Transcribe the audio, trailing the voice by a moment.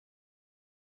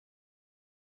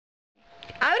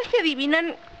ver si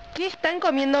adivinan qué están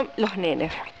comiendo los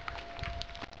nenes.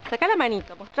 Saca la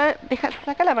manito,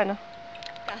 saca la mano.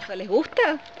 ¿Acaso les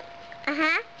gusta?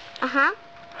 Ajá,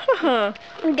 ajá.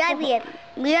 Mira bien,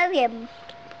 mira bien.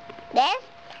 ¿Ves?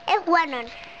 Es bueno.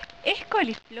 Es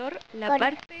coliflor la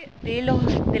parte de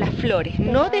las flores,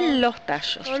 no de los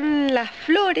tallos. Son las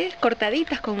flores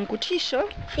cortaditas con un cuchillo.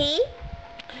 Sí.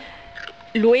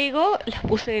 Luego las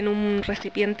puse en un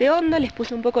recipiente hondo, les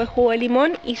puse un poco de jugo de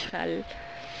limón y sal.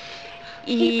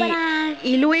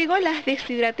 Y luego las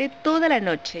deshidraté toda la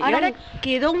noche. Y ahora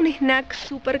quedó un snack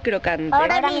súper crocante.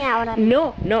 Ahora.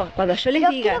 No, cuando yo les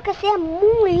diga... Yo quiero que sea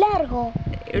muy largo.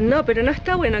 No, pero no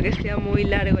está bueno que sea muy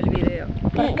largo el video.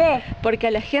 ¿Por qué? Porque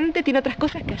a la gente tiene otras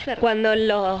cosas que hacer. Cuando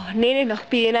los nenes nos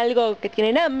piden algo que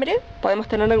tienen hambre, podemos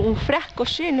tener un frasco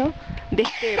lleno de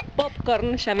este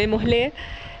popcorn, llamémosle,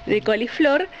 de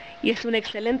coliflor, y es una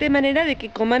excelente manera de que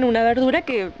coman una verdura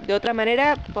que de otra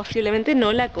manera posiblemente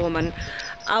no la coman.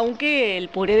 Aunque el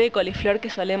puré de coliflor que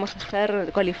solemos hacer,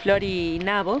 coliflor y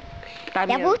nabo,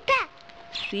 también. ¿Te gusta?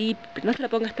 Sí, pero no se lo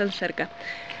pongas tan cerca.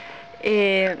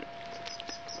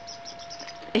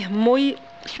 Es muy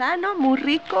sano, muy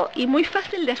rico y muy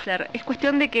fácil de hacer. Es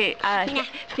cuestión de que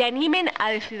se animen a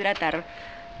deshidratar.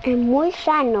 Es muy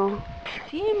sano.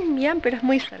 Sí, bien, pero es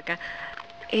muy cerca.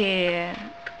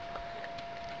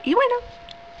 Y bueno,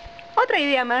 otra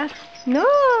idea más. No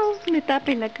me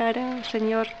tapes la cara,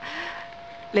 señor.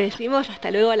 ¿Le decimos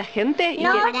hasta luego a la gente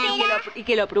y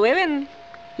que lo prueben?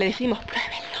 Le decimos,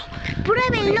 pruébenlo.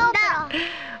 ¡Pruébenlo!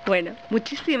 Bueno,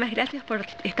 muchísimas gracias por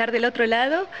estar del otro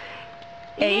lado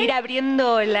e ir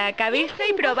abriendo la cabeza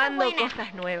y probando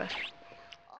cosas nuevas.